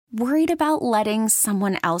Worried about letting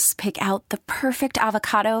someone else pick out the perfect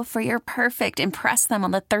avocado for your perfect impress them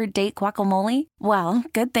on the third date guacamole? Well,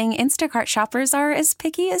 good thing Instacart shoppers are as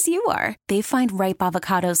picky as you are. They find ripe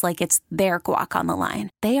avocados like it's their guac on the line.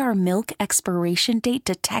 They are milk expiration date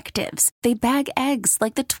detectives. They bag eggs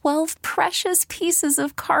like the 12 precious pieces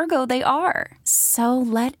of cargo they are. So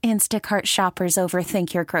let Instacart shoppers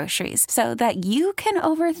overthink your groceries so that you can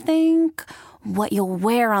overthink what you'll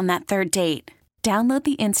wear on that third date. Download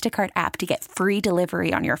the Instacart app to get free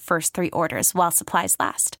delivery on your first 3 orders while supplies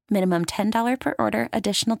last. Minimum $10 per order.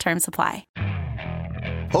 Additional terms apply.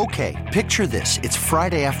 Okay, picture this. It's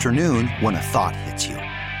Friday afternoon when a thought hits you.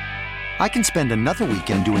 I can spend another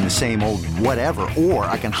weekend doing the same old whatever, or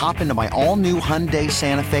I can hop into my all-new Hyundai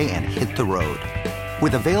Santa Fe and hit the road.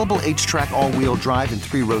 With available H-Track all-wheel drive and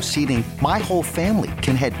 3-row seating, my whole family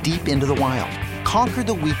can head deep into the wild. Conquer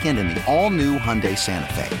the weekend in the all-new Hyundai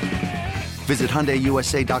Santa Fe. Visit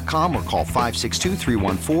HyundaiUSA.com or call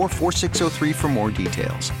 562-314-4603 for more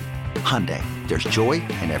details. Hyundai, there's joy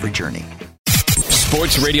in every journey.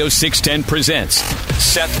 Sports Radio 610 presents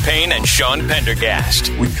Seth Payne and Sean Pendergast.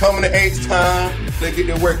 We coming to H-Time. Let's get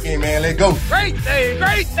the work in, man. Let's go. Great day,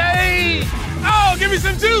 great day. Oh, give me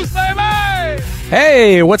some juice, baby.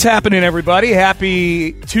 Hey, what's happening, everybody?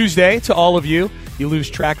 Happy Tuesday to all of you. You lose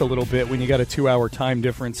track a little bit when you got a 2-hour time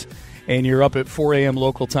difference and you're up at 4 a.m.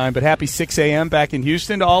 local time. But happy 6 a.m. back in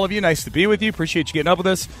Houston to all of you. Nice to be with you. Appreciate you getting up with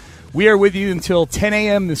us. We are with you until 10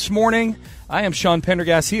 a.m. this morning. I am Sean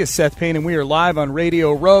Pendergast. He is Seth Payne, and we are live on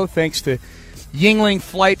Radio Row. Thanks to Yingling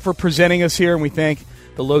Flight for presenting us here, and we thank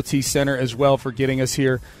the Low T Center as well for getting us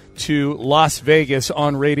here to Las Vegas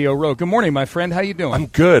on Radio Row. Good morning, my friend. How you doing? I'm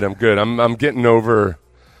good. I'm getting over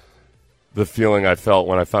the feeling I felt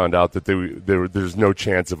when I found out that there's no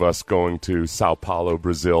chance of us going to Sao Paulo,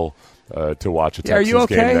 Brazil, to watch a Texans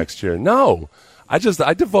game next year. No. I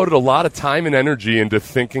devoted a lot of time and energy into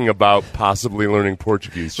thinking about possibly learning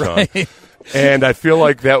Portuguese, Sean. Right. And I feel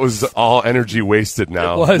like that was all energy wasted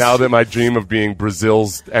now. Now that my dream of being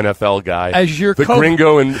Brazil's NFL guy, as your the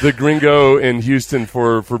gringo in Houston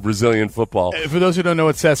for Brazilian football. For those who don't know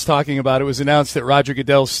what Seth's talking about, it was announced at Roger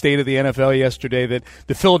Goodell's State of the NFL yesterday that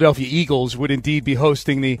the Philadelphia Eagles would indeed be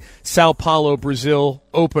hosting the Sao Paulo, Brazil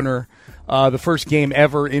opener. The first game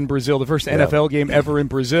ever in Brazil, the first NFL game ever in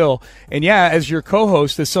Brazil. And, as your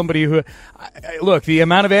co-host, as somebody who look, the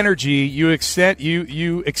amount of energy you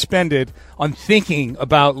expended on thinking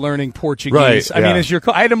about learning Portuguese. Right, I mean, as your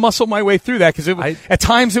I had to muscle my way through that because at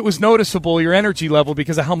times it was noticeable, your energy level,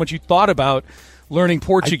 because of how much you thought about learning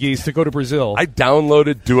Portuguese to go to Brazil. I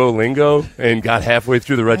downloaded Duolingo and got halfway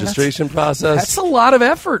through the registration process. That's a lot of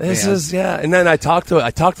effort, man. And then I talked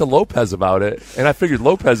to Lopez about it, and I figured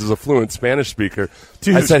Lopez is a fluent Spanish speaker.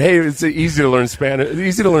 Dude. I said, "Hey, it's easy to learn Spanish.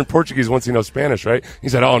 Easy to learn Portuguese once you know Spanish, right?" He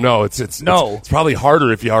said, "Oh no, it's probably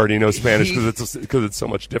harder if you already know Spanish because it's so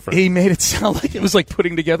much different." He made it sound like it was like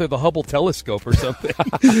putting together the Hubble telescope or something.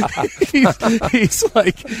 he's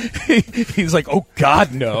like, "Oh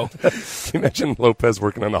God, no!" Can you imagine Lopez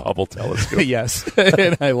working on the Hubble telescope? Yes,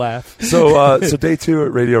 and I laugh. So day 2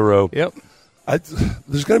 at Radio Row. Yep.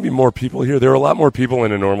 There's going to be more people here. There are a lot more people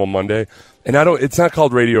in a normal Monday, and it's not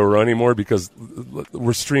called Radio Row anymore because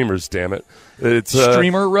we're streamers. Damn it! It's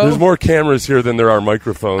Streamer Row. There's more cameras here than there are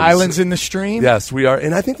microphones. Islands in the stream. Yes, we are,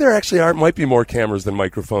 and I think there actually might be more cameras than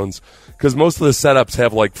microphones because most of the setups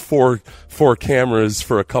have like four cameras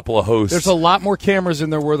for a couple of hosts. There's a lot more cameras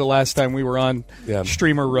than there were the last time we were on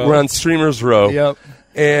Streamer Row. We're on Streamers Row. Yep.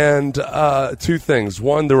 And 2 things.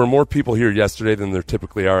 One, there were more people here yesterday than there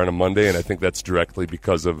typically are on a Monday, and I think that's directly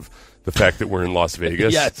because of the fact that we're in Las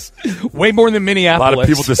Vegas. Yes. Way more than Minneapolis. A lot of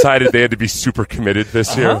people decided they had to be super committed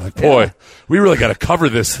this year. Like, boy, we really got to cover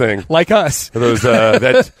this thing. Like us. Those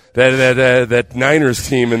that Niners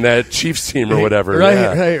team and that Chiefs team or whatever.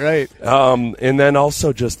 Right. And then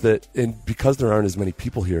also just that, and because there aren't as many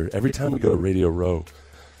people here, every time we go to Radio Row,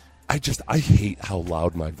 I hate how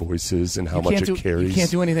loud my voice is and how much it carries. You can't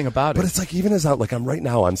do anything about it. But it's like even as I'm right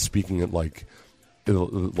now, I'm speaking at like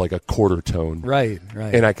a quarter tone. Right.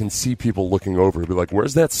 And I can see people looking over and be like,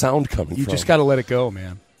 "Where's that sound coming from?" You just got to let it go,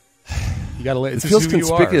 man. You got to let it. It feels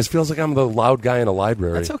conspicuous. Feels like I'm the loud guy in a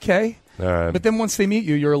library. That's okay. All right. But then once they meet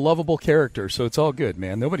you, you're a lovable character, so it's all good,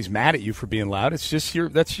 man. Nobody's mad at you for being loud. It's just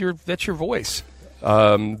that's your voice.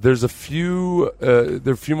 There's a few. There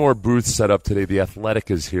are a few more booths set up today. The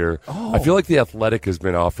Athletic is here. I feel like the Athletic has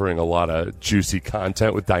been offering a lot of juicy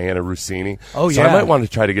content with Diana Rossini. So I might want to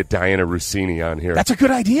try to get Diana Rossini on here. That's a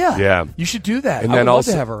good idea. Yeah, you should do that. And I then would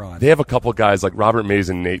also love to have her on. They have a couple guys like Robert Mays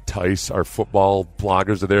and Nate Tice, are football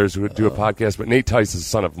bloggers of theirs who do a podcast. But Nate Tice is the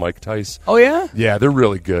son of Mike Tice. Oh yeah, yeah, they're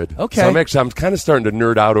really good. Okay, so I'm kind of starting to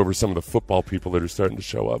nerd out over some of the football people that are starting to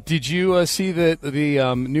show up. Did you see that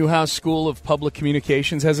the Newhouse School of Public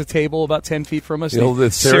Communications has a table about 10 feet from us? The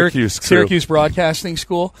Syracuse Broadcasting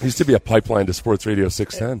School. It used to be a pipeline to Sports Radio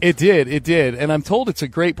 610. It did. And I'm told it's a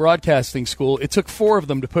great broadcasting school. It took 4 of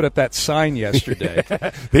them to put up that sign yesterday.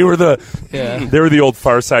 They were the old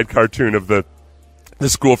Far Side cartoon of the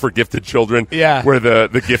school for gifted children, where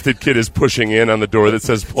the gifted kid is pushing in on the door that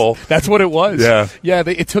says pull. That's what it was. Yeah.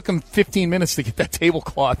 It took them 15 minutes to get that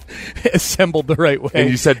tablecloth assembled the right way. And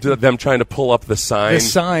you said to them trying to pull up the sign. The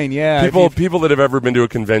sign, yeah. People that have ever been to a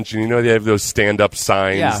convention, they have those stand-up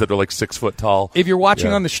signs that are like 6 foot tall. If you're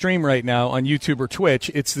watching on the stream right now on YouTube or Twitch,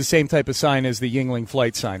 it's the same type of sign as the Yingling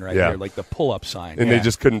flight sign right here, like the pull-up sign. And they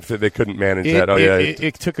just couldn't manage that.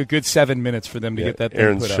 It took a good 7 minutes for them to get that thing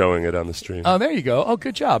Aaron's put up. showing it on the stream. Oh, there you go. Oh,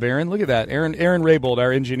 good job, Aaron. Look at that. Aaron Raybold,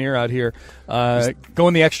 our engineer out here,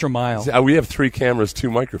 going the extra mile. We have 3 cameras, 2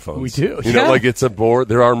 microphones. We do. Like it's a board.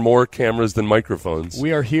 There are more cameras than microphones.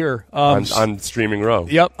 We are here. On Streaming Row.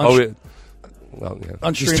 Yep. There's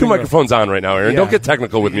 2 microphones on right now, Aaron. Don't get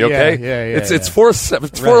technical with me, okay? Yeah. It's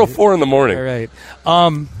 4:04 in the morning. All right.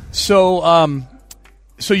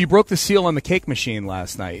 So you broke the seal on the cake machine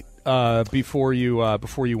last night before you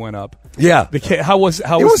went up. Yeah. How was it?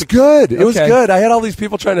 Was good. It was good. I had all these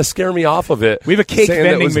people trying to scare me off of it. We have a cake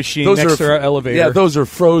vending machine next to our elevator. Yeah, those are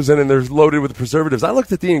frozen and they're loaded with preservatives. I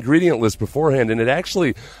looked at the ingredient list beforehand, and it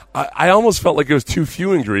actually, I almost felt like it was too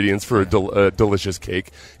few ingredients for a delicious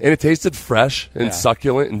cake. And it tasted fresh and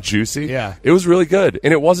succulent and juicy. Yeah. It was really good.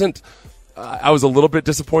 And it wasn't, I was a little bit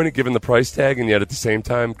disappointed given the price tag, and yet at the same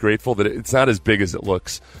time grateful that it's not as big as it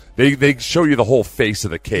looks. They show you the whole face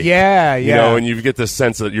of the cake. Yeah. And you get this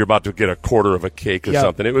sense that you're about to get a quarter of a cake or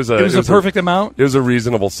something. It was a perfect amount. It was a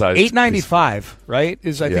reasonable size. $8.95, right?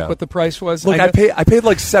 Is I think what the price was. Look, I paid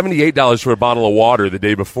like $78 for a bottle of water the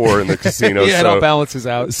day before in the casino. It all balances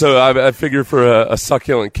out. So I figure for a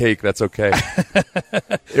succulent cake, that's okay.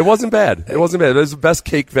 It wasn't bad. It was the best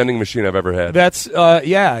cake vending machine I've ever had. That's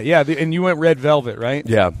and you went red velvet, right?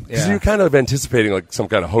 Yeah, because you're kind of anticipating like some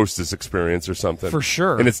kind of hostess experience or something. For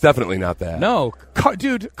sure. And it's definitely not that. No.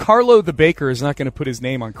 Dude, Carlo the baker is not going to put his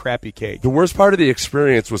name on crappy cake. The worst part of the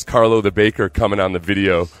experience was Carlo the baker coming on the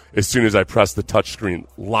video as soon as I pressed the touchscreen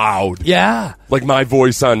loud. Yeah. Like my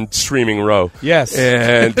voice on Streaming Row. Yes.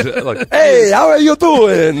 And like, hey, how are you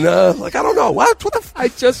doing? I don't know. What the f-? I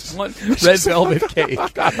just want red velvet cake.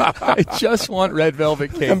 I just want red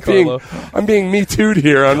velvet cake, Carlo. I'm being Me Too'd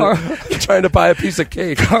here. I'm trying to buy a piece of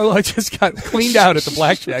cake. Carlo, I just got cleaned out at the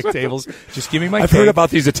blackjack tables. Just give me my cake. I've heard about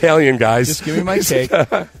these Italian guys. Just give me my cake.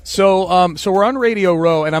 So we're on Radio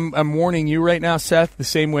Row, and I'm warning you right now, Seth, the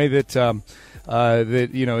same way that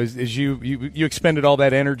as you expended all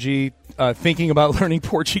that energy thinking about learning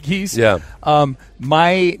Portuguese. Yeah.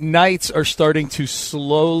 My nights are starting to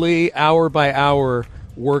slowly, hour by hour,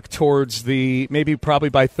 work towards probably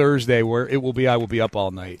by Thursday where I will be up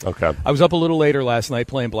all night. Okay. I was up a little later last night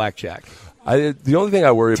playing blackjack. The only thing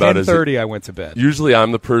I worry about is 10:30 I went to bed. Usually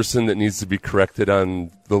I'm the person that needs to be corrected on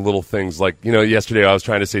the little things. Like, yesterday I was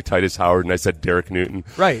trying to say Titus Howard and I said Derek Newton.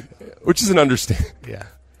 Right. Which is an understand. Yeah.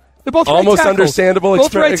 They're both almost right understandable.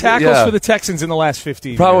 Both right tackles for the Texans in the last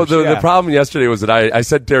 15 years. The problem yesterday was that I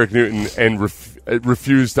said Derek Newton and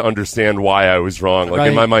refused to understand why I was wrong. Like,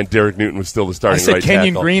 in my mind, Derek Newton was still the starting right tackle. I said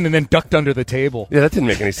Kenyon Green and then ducked under the table. Yeah, that didn't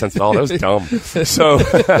make any sense at all. That was dumb.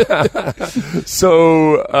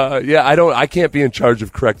 I can't be in charge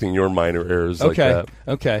of correcting your minor errors like that.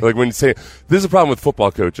 Okay. Like when you say, this is a problem with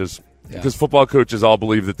football coaches. Because football coaches all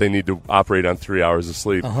believe that they need to operate on 3 hours of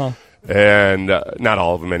sleep. Uh-huh. And not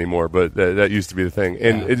all of them anymore, but that used to be the thing.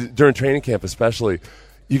 And during training camp especially,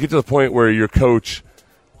 you get to the point where your coach,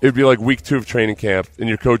 it would be like week 2 of training camp, and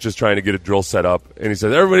your coach is trying to get a drill set up, and he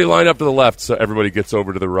says, everybody line up to the left, so everybody gets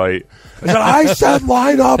over to the right. I said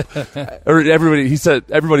line up. He said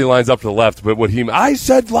everybody lines up to the left, but I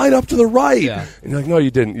said line up to the right. Yeah. And you're like, no,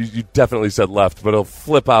 you didn't. You definitely said left, but he'll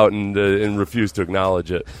flip out and refuse to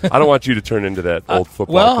acknowledge it. I don't want you to turn into that old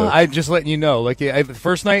football coach. I'm just letting you know. Like, the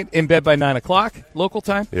first night in bed by 9 o'clock local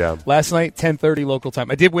time. Yeah. Last night, 10:30 local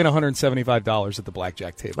time. I did win $175 at the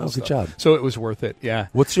blackjack table. Oh, good job. So it was worth it. Yeah.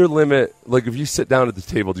 What's What's your limit? Like, if you sit down at the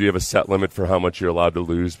table, do you have a set limit for how much you're allowed to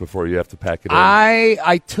lose before you have to pack it in?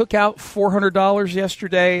 I took out $400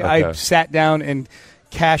 yesterday. Okay. I sat down and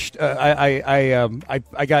cashed. I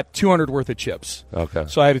got $200 worth of chips. Okay.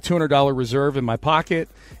 So I had a $200 reserve in my pocket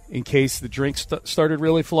in case the drinks started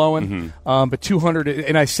really flowing. But $200,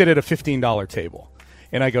 and I sit at a $15 table.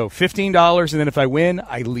 And I go $15, and then if I win,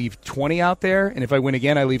 I leave 20 out there. And if I win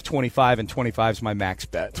again, I leave 25, and 25 is my max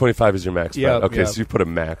bet. 25 is your max bet. Okay, yep. So you put a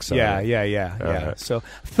max on it. Yeah. Right. So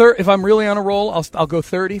if I'm really on a roll, I'll go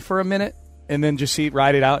 30 for a minute, and then just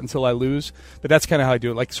ride it out until I lose. But that's kind of how I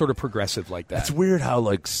do it, like sort of progressive like that. It's weird how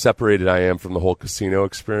like separated I am from the whole casino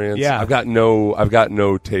experience. Yeah. I've got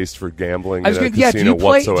no taste for gambling in a casino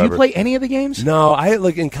whatsoever. Do you play any of the games? No, I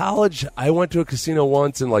like in college I went to a casino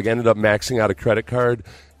once and like ended up maxing out a credit card,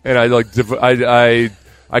 and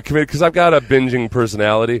I committed because I've got a binging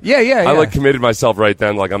personality. Yeah. I like committed myself right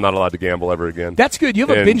then. Like I'm not allowed to gamble ever again. That's good. You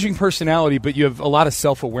have a binging personality, but you have a lot of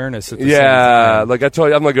self-awareness at the same time. Like I told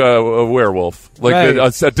you, I'm like a werewolf, like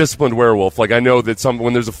right. a disciplined werewolf. Like I know that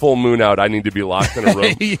when there's a full moon out, I need to be locked in a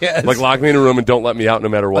room. Yes. Like lock me in a room and don't let me out no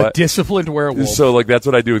matter what. A disciplined werewolf. So like that's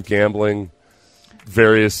what I do with gambling,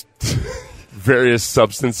 various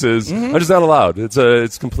substances. I'm just not allowed.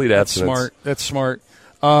 It's complete abstinence. That's smart.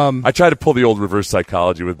 I try to pull the old reverse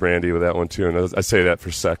psychology with Brandy with that one too, and I say that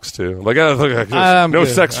for sex too. I'm like, no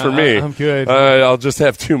sex for me. I'm good. I'll just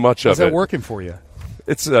have too much of it. Is that working for you?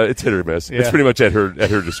 It's hit or miss. Yeah. It's pretty much at her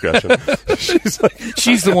discretion.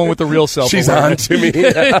 She's the one with the real self-awareness. She's on to me.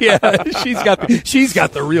 Yeah, she's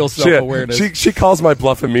got the real self-awareness. She calls my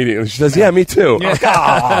bluff immediately. She says, "Yeah, me too."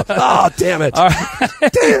 Yeah. Oh, damn it!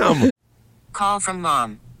 Damn. Call from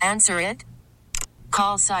mom. Answer it.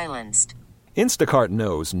 Call silenced. Instacart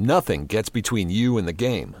knows nothing gets between you and the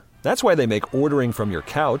game. That's why they make ordering from your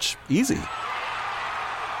couch easy.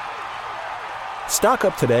 Stock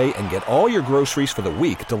up today and get all your groceries for the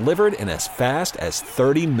week delivered in as fast as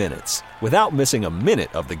 30 minutes without missing a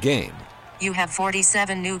minute of the game. You have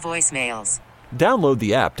 47 new voicemails. Download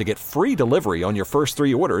the app to get free delivery on your first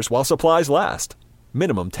 3 orders while supplies last.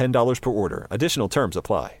 Minimum $10 per order. Additional terms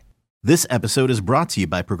apply. This episode is brought to you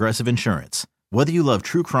by Progressive Insurance. Whether you love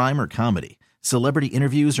true crime or comedy, celebrity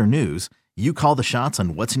interviews or news, you call the shots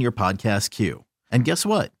on what's in your podcast queue. And guess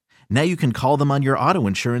what? Now you can call them on your auto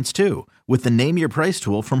insurance too with the Name Your Price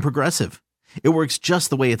tool from Progressive. It works just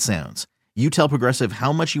the way it sounds. You tell Progressive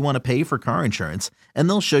how much you want to pay for car insurance, and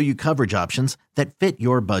they'll show you coverage options that fit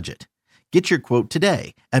your budget. Get your quote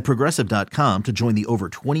today at Progressive.com to join the over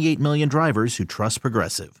 28 million drivers who trust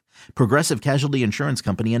Progressive. Progressive Casualty Insurance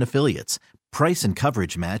Company and Affiliates. Price and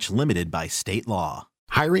coverage match limited by state law.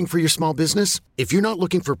 Hiring for your small business? If you're not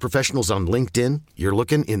looking for professionals on LinkedIn, you're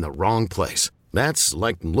looking in the wrong place. That's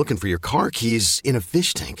like looking for your car keys in a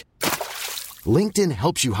fish tank. LinkedIn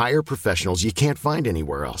helps you hire professionals you can't find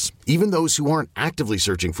anywhere else, even those who aren't actively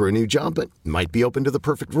searching for a new job but might be open to the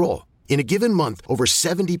perfect role. In a given month, over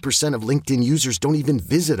 70% of LinkedIn users don't even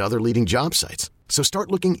visit other leading job sites. So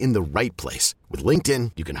start looking in the right place. With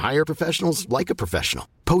LinkedIn, you can hire professionals like a professional.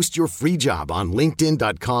 Post your free job on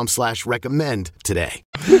linkedin.com/recommend today.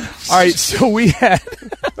 All right, so we had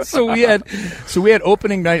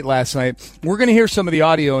opening night last night. We're going to hear some of the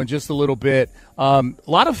audio in just a little bit. A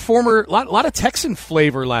lot of Texan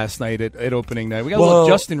flavor last night at opening night. We got a little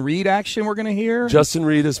Justin Reed action we're going to hear. Justin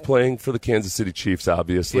Reed is playing for the Kansas City Chiefs,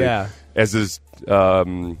 obviously. Yeah. As is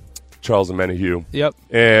Charles Omenihu. Yep.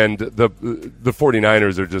 And the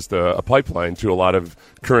 49ers are just a pipeline to a lot of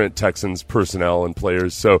current Texans personnel and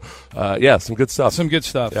players. So, some good stuff. Some good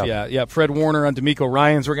stuff, yeah. Fred Warner on D'Amico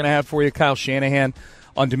Ryans we're going to have for you. Kyle Shanahan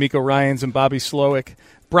on D'Amico Ryans and Bobby Slowick.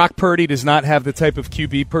 Brock Purdy does not have the type of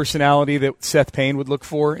QB personality that Seth Payne would look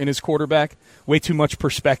for in his quarterback. Way too much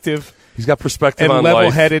perspective. He's got perspective and on life.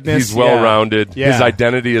 Level-headedness. He's well-rounded. Yeah. His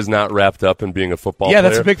identity is not wrapped up in being a football player. Yeah,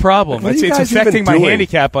 that's a big problem. It's affecting my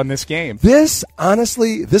handicap on this game. This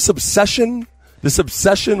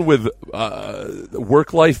obsession with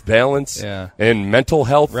work-life balance and mental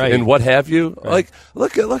health and what have you. Right.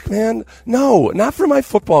 Like, look, man, no, not for my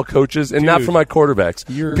football coaches and not for my quarterbacks.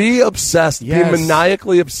 Be obsessed. Yes. Be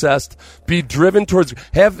maniacally obsessed. Be driven towards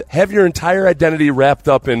have your entire identity wrapped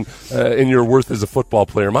up in your worth as a football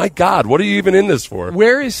player. My God, what are you even in this for?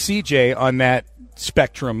 Where is CJ on that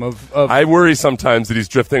spectrum of I worry sometimes that he's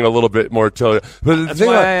drifting a little bit more to. But that's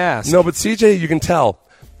why I ask. No, but CJ, you can tell.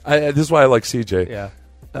 This is why I like CJ. Yeah.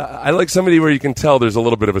 I like somebody where you can tell there's a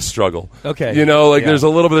little bit of a struggle. Okay.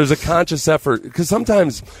 There's a conscious effort, because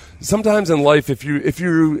sometimes in life, if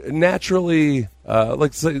you naturally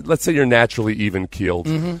let's say you're naturally even keeled,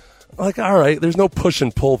 Like, all right, there's no push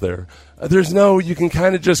and pull there. You can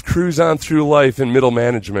kind of just cruise on through life in middle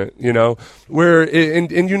management, where,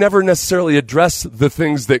 and you never necessarily address the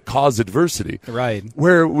things that cause adversity. Right.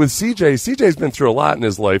 Where with CJ's been through a lot in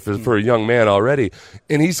his life for a young man already,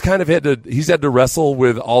 and he's kind of had to wrestle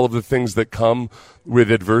with all of the things that come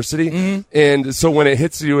with adversity. Mm-hmm. And so when it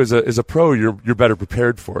hits you as a pro, you're better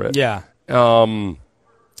prepared for it. Yeah.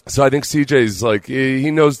 So I think CJ's like he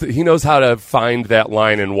knows how to find that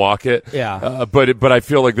line and walk it. Yeah. But I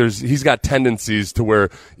feel like he's got tendencies to where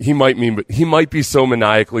he might be so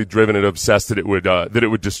maniacally driven and obsessed that it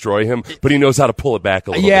would destroy him. But he knows how to pull it back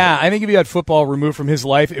a little bit. Yeah, I think if you had football removed from his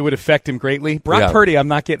life, it would affect him greatly. Brock Purdy, I'm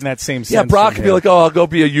not getting that same sense. Yeah, Brock could be like, I'll go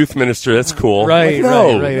be a youth minister. That's cool. Right.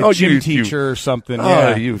 Like, right. A gym teacher or something.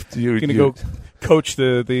 You're gonna go coach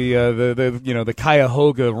the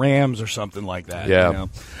Cuyahoga Rams or something like that. Yeah.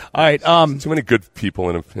 All right. Too many good people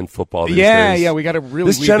in football these days. Yeah. We got to really.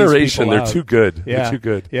 This generation, they're out. too good. Yeah. They're too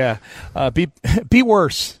good. Yeah. Be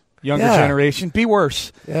worse. Younger generation, be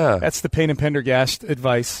worse. Yeah, that's the Payne and Pendergast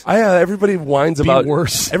advice. Everybody whines about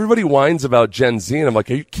worse. Everybody whines about Gen Z, and I'm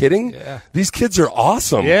like, are you kidding? Yeah. These kids are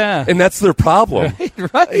awesome. Yeah, and that's their problem.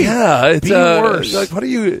 Right. Yeah, it's be worse. Like, what are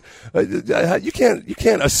you? You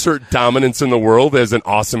can't assert dominance in the world as an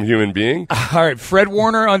awesome human being. All right, Fred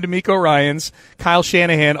Warner on D'Amico Ryans, Kyle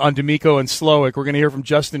Shanahan on D'Amico and Slowick. We're going to hear from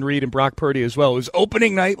Justin Reed and Brock Purdy as well. It was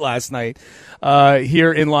opening night last night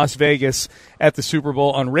here in Las Vegas at the Super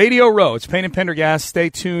Bowl on Radio Row. It's Payne and Pendergast. Stay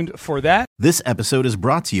tuned for that. This episode is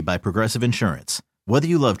brought to you by Progressive Insurance. Whether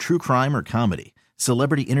you love true crime or comedy,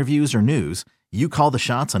 celebrity interviews or news, you call the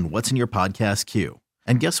shots on what's in your podcast queue.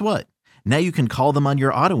 And guess what? Now you can call them on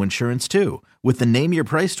your auto insurance too with the Name Your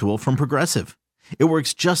Price tool from Progressive. It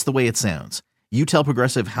works just the way it sounds. You tell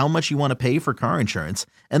Progressive how much you want to pay for car insurance,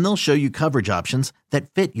 and they'll show you coverage options that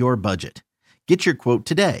fit your budget. Get your quote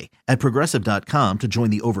today at Progressive.com to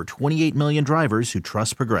join the over 28 million drivers who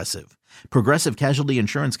trust Progressive. Progressive Casualty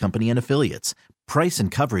Insurance Company and Affiliates. Price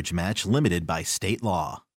and coverage match limited by state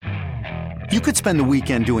law. You could spend the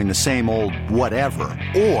weekend doing the same old whatever,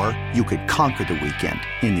 or you could conquer the weekend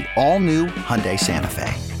in the all-new Hyundai Santa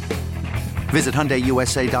Fe. Visit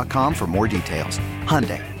HyundaiUSA.com for more details.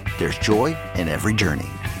 Hyundai, there's joy in every journey.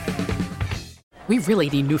 We really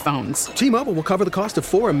need new phones. T-Mobile will cover the cost of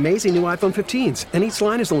 4 amazing new iPhone 15s, and each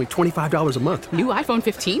line is only $25 a month. New iPhone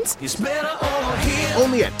 15s? It's better over here.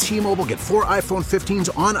 Only at T-Mobile, get 4 iPhone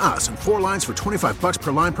 15s on us and 4 lines for $25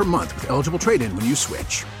 per line per month with eligible trade-in when you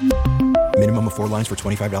switch. Minimum of 4 lines for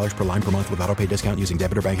 $25 per line per month with autopay discount using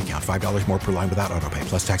debit or bank account. $5 more per line without autopay,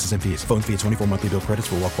 plus taxes and fees. Phone fee at 24 monthly bill credits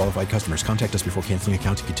for well-qualified customers. Contact us before canceling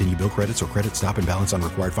account to continue bill credits or credit stop and balance on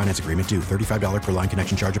required finance agreement due. $35 per line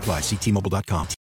connection charge applies. See T-Mobile.com.